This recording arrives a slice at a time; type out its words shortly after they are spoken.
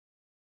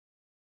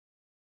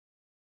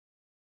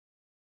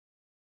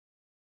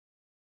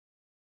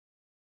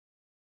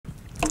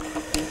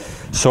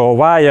So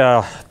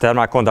why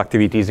thermal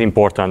conductivity is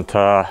important?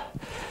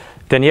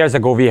 10 years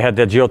ago, we had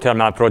a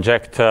geothermal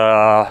project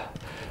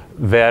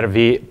where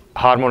we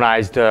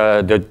harmonized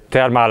the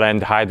thermal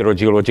and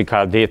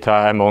hydrogeological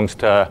data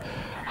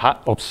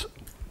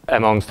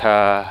amongst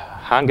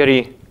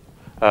Hungary,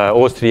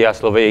 Austria,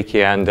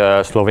 Slovakia, and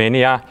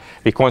Slovenia.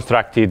 We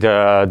constructed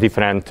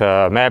different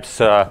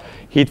maps,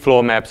 heat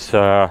flow maps,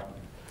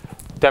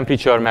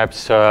 temperature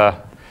maps,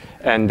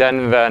 and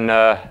then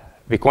when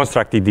we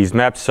constructed these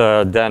maps,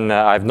 then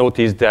I've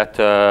noticed that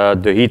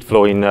the heat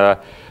flow in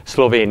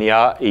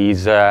Slovenia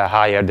is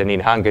higher than in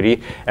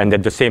Hungary, and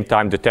at the same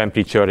time the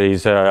temperature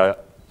is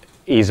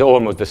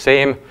almost the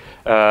same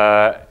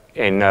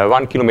in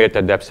 1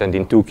 kilometer depth and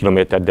in 2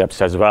 kilometer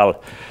depths as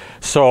well.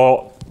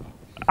 So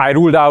I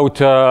ruled out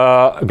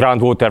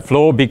groundwater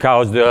flow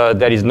because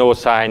there is no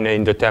sign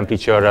in the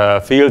temperature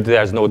field.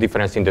 There's no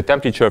difference in the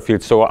temperature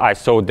field. So I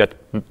saw that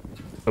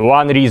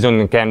one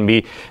reason can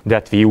be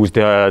that we used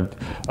the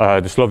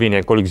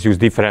Slovenian colleagues use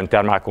different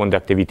thermal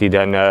conductivity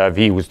than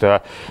we used.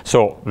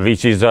 So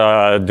which is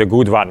the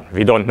good one?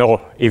 We don't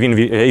know.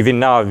 Even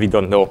now we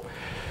don't know.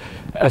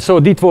 So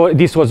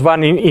this was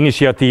one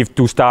initiative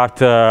to start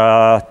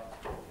to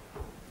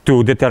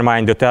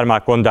determine the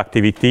thermal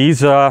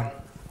conductivities.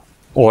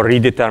 Or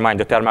redetermine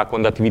the thermal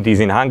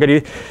conductivities in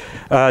Hungary.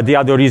 The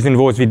other reason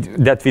was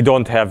that we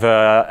don't have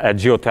a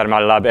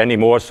geothermal lab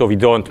anymore, so we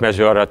don't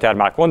measure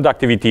thermal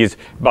conductivities,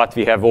 but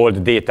we have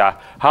old data.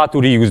 How to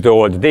reuse the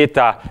old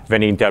data when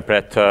we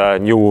interpret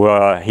new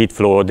heat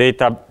flow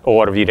data,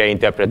 or we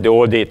reinterpret the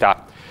old data.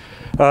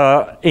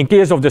 In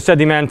case of the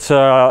sediments,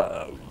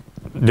 the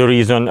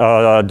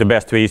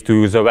best way is to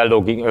use well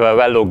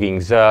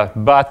loggings.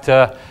 But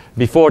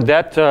before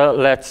that,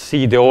 let's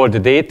see the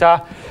old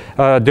data.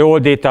 The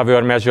old data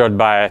were measured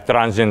by a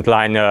transient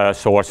line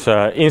source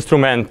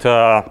instrument,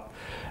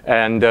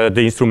 and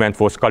the instrument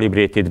was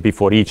calibrated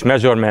before each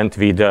measurement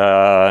with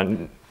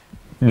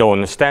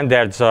known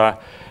standards,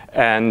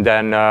 and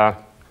then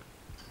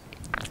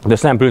the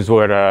samples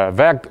were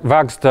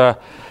waxed to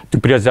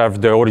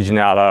preserve the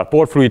original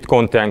pore fluid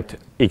content,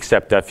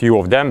 except a few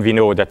of them. We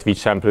know that which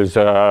samples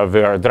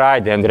were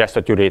dried and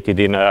resaturated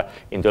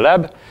in the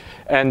lab.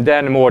 And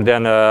then more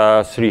than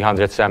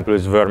 300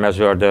 samples were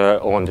measured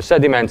on the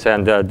sediments,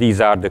 and these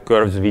are the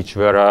curves which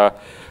were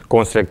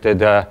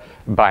constructed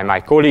by my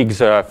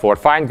colleagues for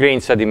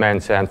fine-grained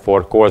sediments and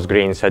for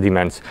coarse-grained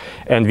sediments.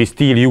 And we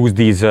still use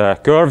these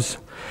curves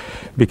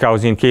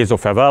because in case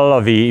of a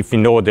well, if we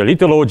know the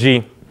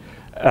lithology,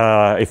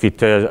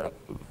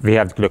 we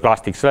have the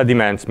clastic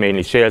sediments,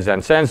 mainly shales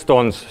and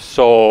sandstones.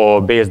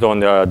 So based on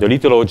the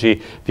lithology,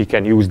 we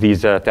can use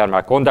these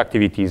thermal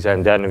conductivities,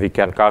 and then we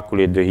can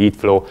calculate the heat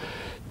flow.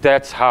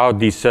 That's how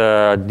this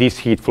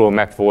heat flow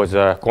map was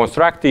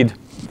constructed.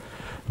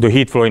 The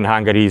heat flow in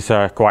Hungary is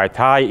quite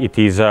high. It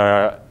is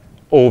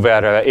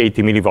over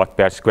 80 milliwatt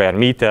per square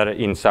meter.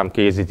 In some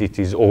cases, it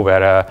is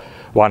over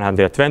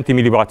 120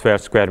 milliwatt per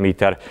square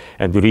meter.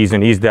 And the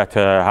reason is that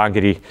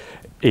Hungary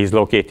is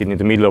located in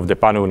the middle of the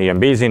Pannonian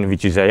Basin,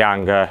 which is a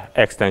young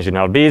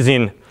extensional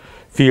basin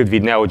filled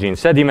with neogene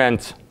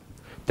sediments.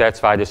 That's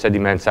why the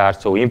sediments are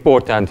so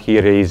important.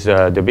 Here is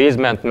the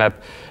basement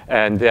map.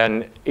 And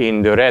then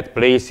in the red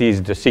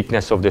places, the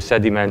thickness of the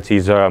sediments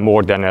is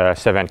more than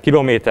 7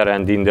 kilometers.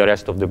 And in the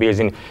rest of the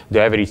basin,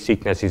 the average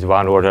thickness is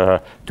 1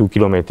 or 2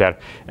 kilometers.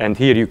 And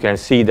here you can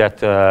see that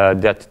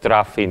that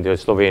trough in the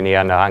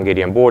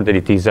Slovenian-Hungarian border,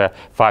 it is a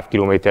 5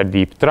 kilometer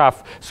deep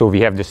trough. So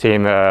we have the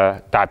same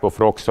type of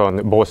rocks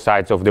on both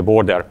sides of the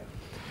border.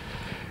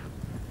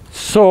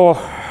 So,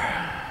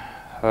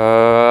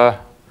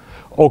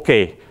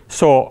 okay.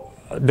 So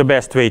the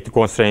best way to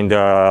constrain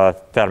the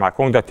thermal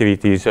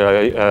conductivity is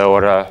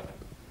or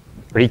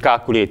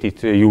recalculate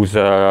it, use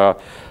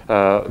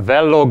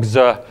well logs,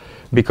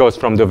 because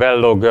from the well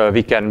log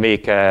we can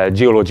make a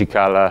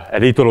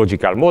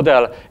lithological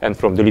model, and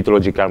from the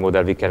lithological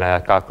model we can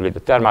calculate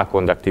the thermal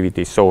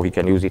conductivity, so we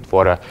can use it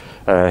for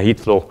heat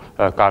flow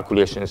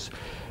calculations.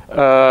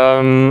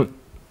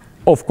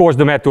 Of course,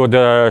 the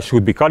method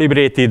should be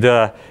calibrated,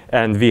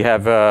 and we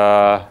have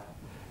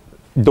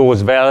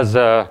those wells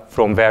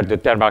from where the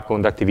thermal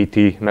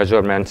conductivity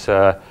measurements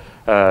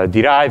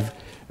derive.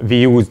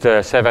 We used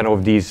 7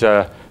 of these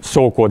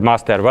so-called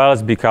master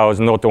wells because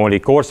not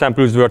only core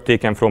samples were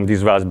taken from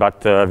these wells,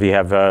 but we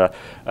have a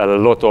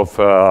lot of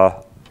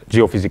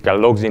geophysical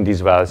logs in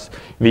these wells.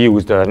 We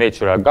used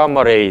natural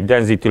gamma ray,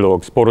 density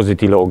logs,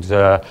 porosity logs,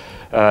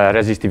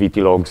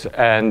 resistivity logs,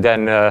 and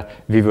then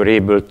we were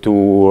able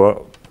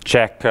to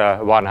check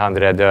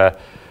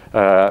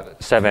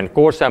 107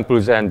 core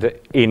samples, and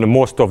in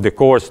most of the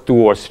cores, 2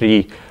 or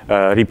 3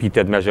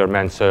 repeated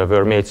measurements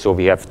were made, so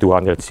we have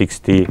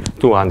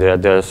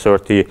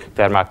 230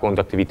 thermal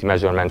conductivity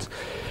measurements.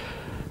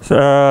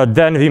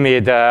 Then we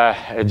made a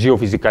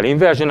geophysical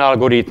inversion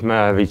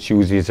algorithm, which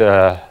uses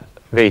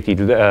weighted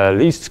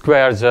least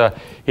squares. Here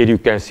you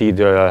can see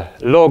the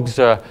logs,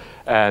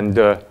 and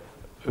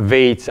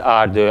weights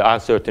are the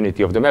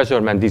uncertainty of the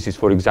measurement. This is,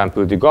 for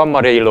example, the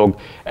gamma ray log.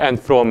 And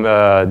from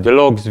the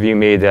logs, we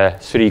made a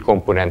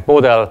 3-component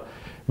model.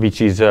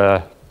 which is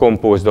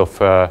composed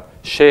of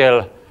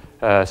shale,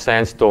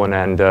 sandstone,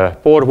 and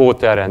pore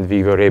water, and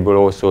we were able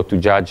also to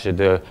judge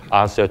the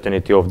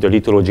uncertainty of the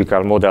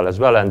lithological model as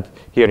well. And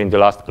here in the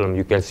last column,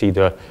 you can see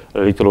the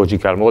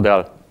lithological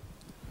model.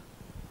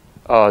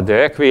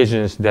 The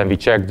equations, then we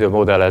checked the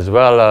model as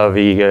well.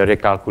 We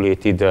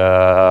recalculated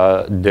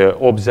the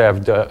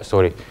observed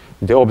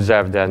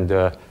and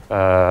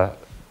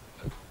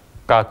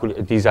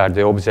these are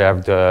the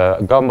observed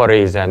gamma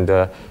rays,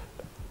 and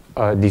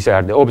these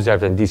are the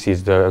observed, and this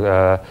is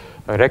the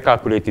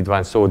recalculated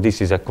one. So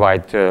this is a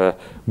quite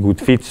good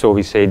fit. So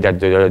we say that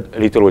the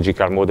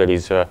lithological model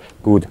is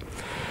good.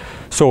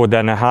 So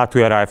then how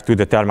to arrive to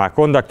the thermal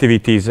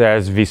conductivities?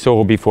 As we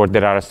saw before,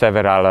 there are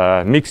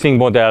several mixing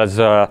models.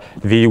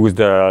 We use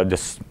the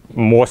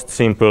most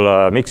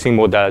simple mixing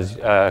models,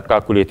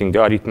 calculating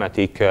the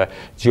arithmetic,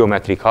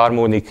 geometric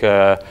harmonic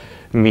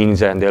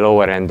means, and the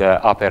lower and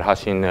upper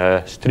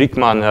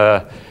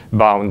Hashing-Strickman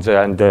bounds.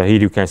 And here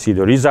you can see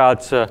the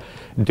results.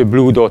 The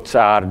blue dots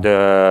are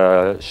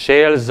the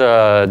shales,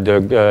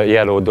 the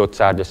yellow dots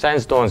are the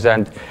sandstones,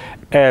 and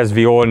as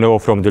we all know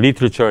from the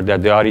literature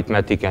that the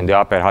arithmetic and the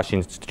upper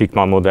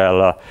Hashing-Strickman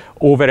model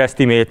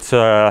overestimates,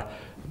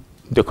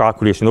 the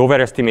calculation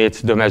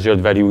overestimates the measured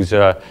values,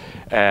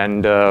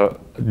 and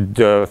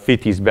the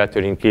fit is better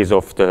in case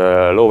of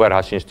the lower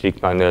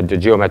Hashing-Strickman, the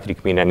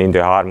geometric mean, and in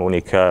the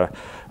harmonic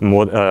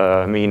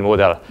mean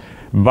model.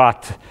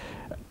 But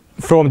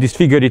from this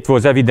figure, it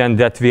was evident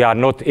that we are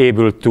not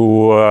able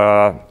to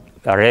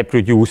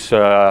reproduce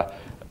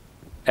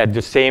at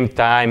the same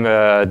time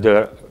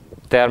the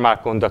thermal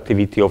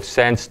conductivity of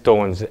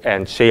sandstones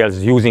and shales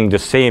using the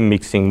same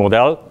mixing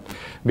model,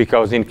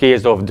 because in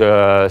case of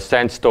the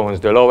sandstones,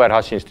 the lower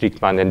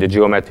Hashing-Strickman and the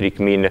geometric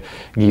mean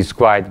gives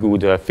quite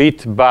good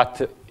fit,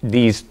 but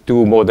these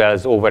two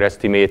models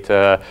overestimate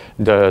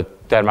the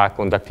thermal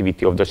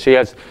conductivity of the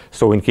shales.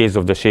 So in case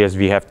of the shales,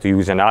 we have to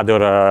use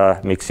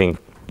another mixing.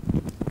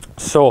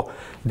 So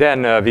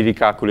then we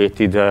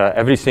recalculated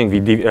everything. We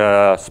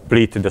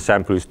split the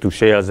samples to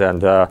shales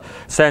and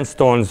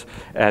sandstones,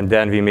 and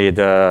then we made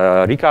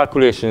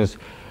recalculations.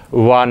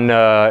 One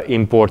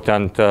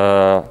important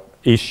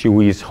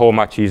issue is how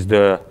much is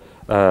the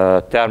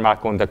thermal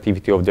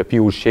conductivity of the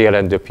pure shale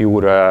and the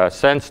pure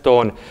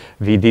sandstone.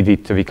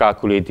 We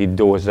calculated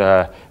those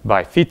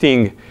by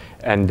fitting,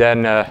 and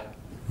then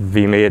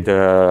we made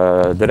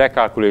the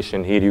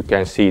recalculation. Here you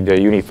can see the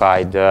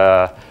unified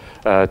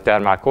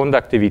thermal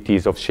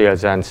conductivities of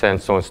shales and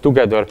sandstones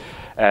together,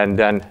 and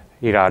then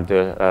here are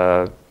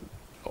the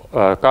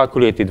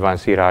calculated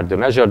ones, here are the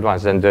measured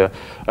ones, and the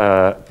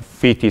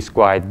fit is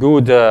quite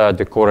good.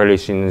 The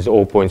correlation is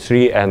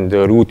 0.3, and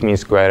the root mean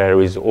square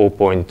error is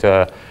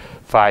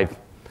 0.5.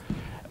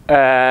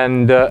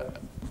 And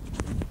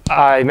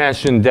I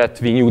mentioned that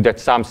we knew that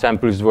some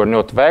samples were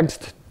not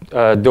waxed.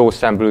 Those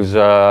samples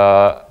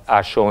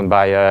are shown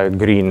by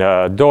green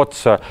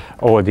dots.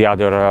 All the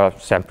other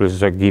samples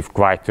give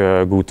quite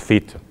a good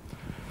fit.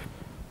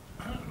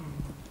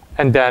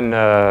 And then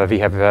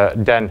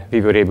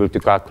we were able to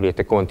calculate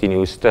the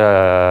continuous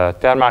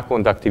thermal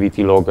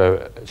conductivity log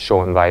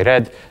shown by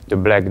red. The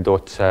black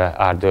dots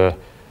are the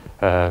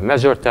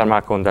measured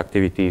thermal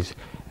conductivities,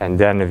 and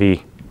then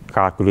we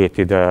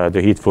calculated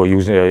the heat flow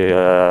using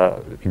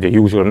the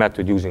usual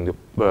method using the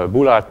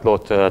Bullard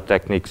plot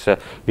techniques.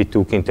 We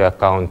took into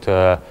account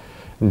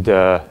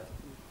the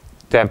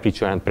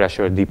temperature and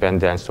pressure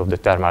dependence of the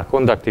thermal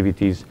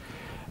conductivities,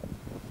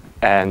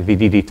 and we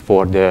did it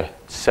for the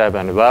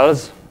 7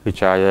 wells,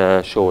 which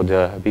I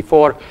showed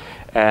before.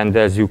 And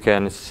as you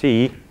can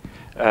see,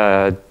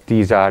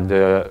 these are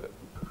the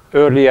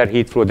earlier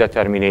heat flow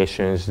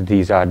determinations.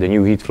 These are the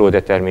new heat flow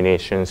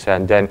determinations,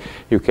 and then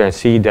you can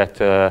see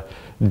that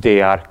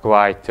they are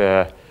quite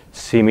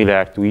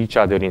similar to each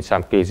other. In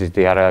some cases,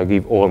 they are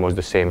give almost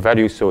the same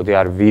value, so they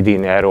are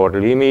within error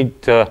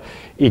limit,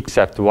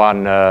 except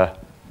one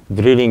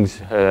drillings,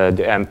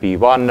 the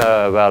MP1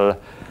 well.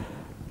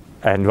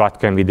 And what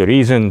can be the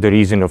reason? The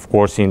reason, of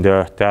course, in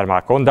the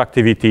thermal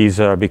conductivities,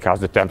 because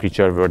the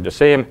temperature were the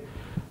same.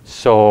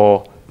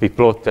 So we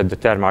plotted the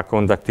thermal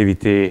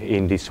conductivity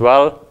in this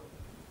well.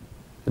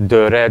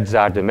 The reds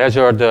are the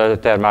measured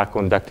thermal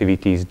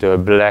conductivities. The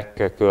black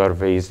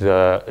curve is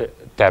the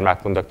thermal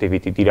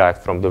conductivity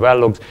derived from the well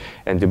logs,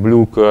 and the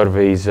blue curve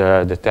is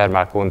the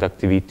thermal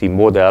conductivity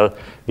model,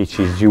 which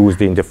is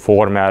used in the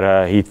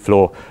former heat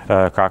flow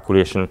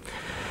calculation.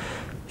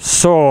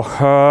 So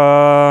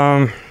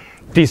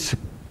this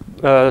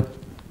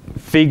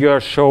figure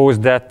shows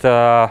that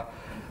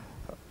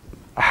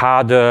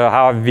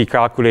how we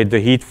calculate the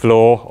heat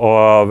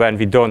flow when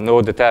we don't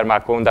know the thermal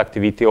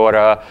conductivity,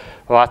 or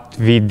what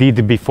we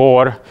did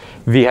before.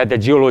 We had a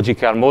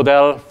geological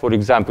model. For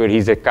example,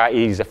 he's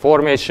a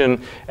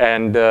formation,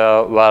 and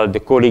well, the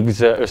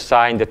colleagues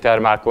assigned the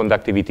thermal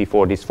conductivity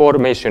for this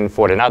formation,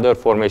 for another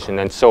formation,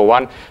 and so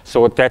on.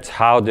 So that's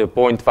how the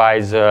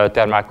point-wise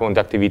thermal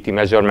conductivity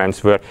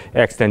measurements were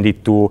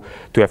extended to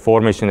a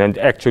formation, and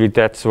actually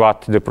that's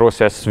what the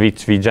process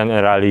which we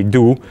generally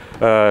do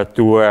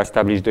to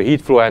establish the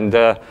heat flow. And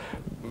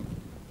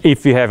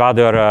if we have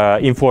other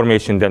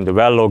information than the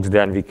well logs,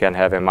 then we can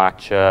have a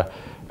much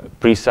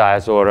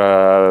precise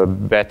or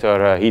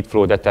better heat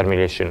flow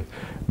determination.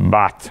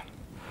 But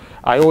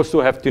I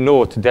also have to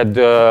note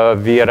that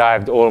we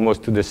arrived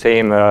almost to the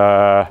same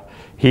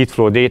heat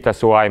flow data,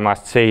 so I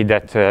must say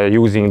that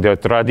using the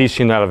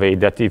traditional way,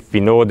 that if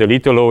we know the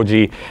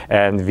lithology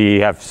and we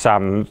have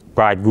some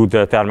quite good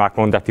thermal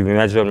conductivity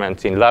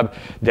measurements in lab,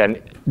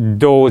 then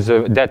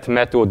that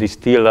method is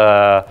still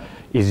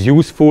is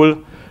useful.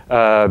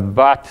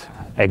 But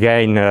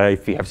again,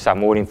 if we have some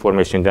more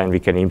information, then we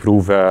can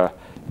improve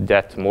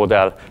that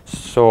model.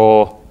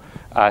 So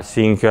I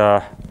think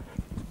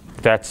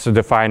that's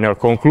the final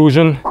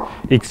conclusion,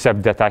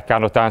 except that I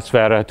cannot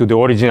answer to the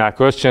original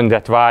question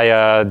that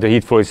why the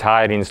heat flow is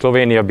higher in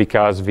Slovenia,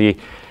 because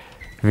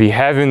we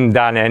haven't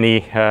done any,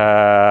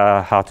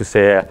 how to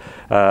say,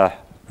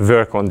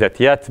 work on that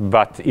yet,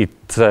 but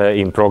it's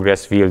in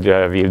progress. We'll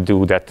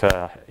do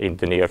that in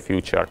the near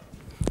future.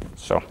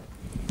 So,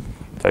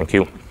 thank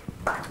you.